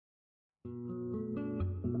I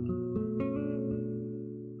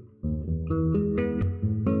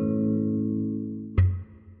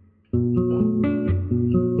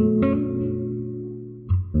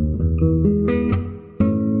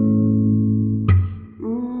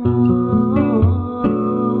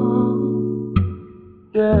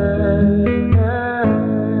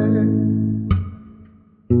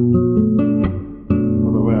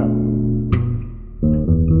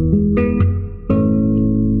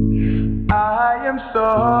am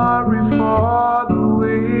sorry for the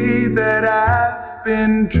way that I've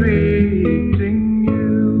been treating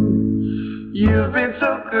you. You've been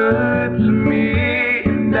so good to me,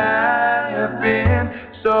 and I have been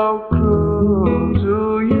so cruel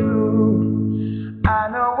to you. I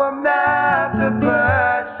know I'm not the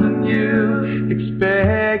person you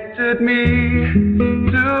expected me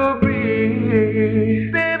to be.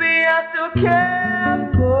 Baby, I still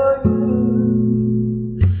care for you.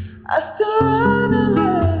 I still wanna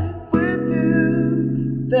live with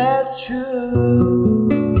you, that's true.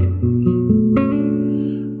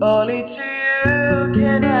 Only to you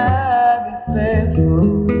can I be faithful.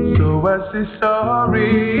 So I say sorry.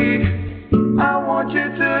 I want you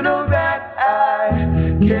to know that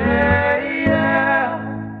I care.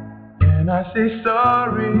 And I say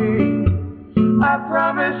sorry. I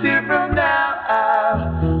promise you from now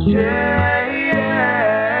I'll change.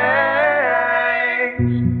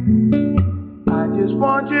 Just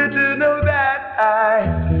want you to know that I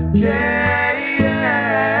care.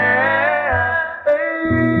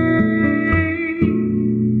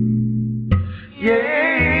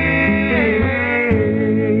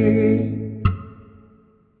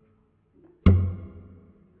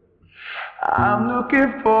 I'm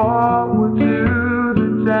looking forward to the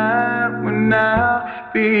time when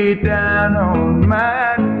I'll be down on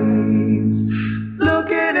my knees,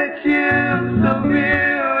 looking at you so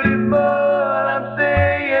beautiful.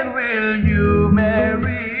 Will you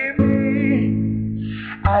marry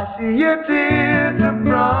me? I see your tears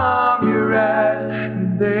from your eyes,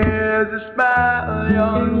 and there's a smile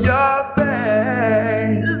on your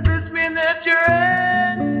face. Does this mean that your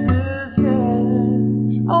answer is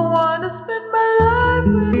yes? I want to spend my life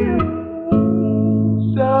with you.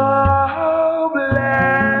 So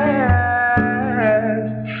blessed.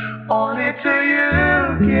 Only to you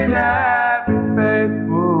can I be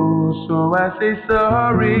faithful. So I say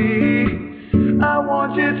sorry. I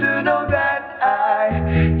want you to know that I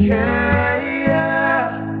care.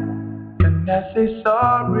 And I say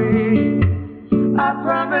sorry. I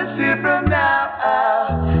promise you from now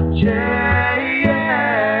I'll change.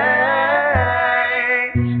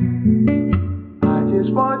 I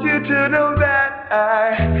just want you to know that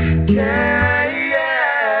I care.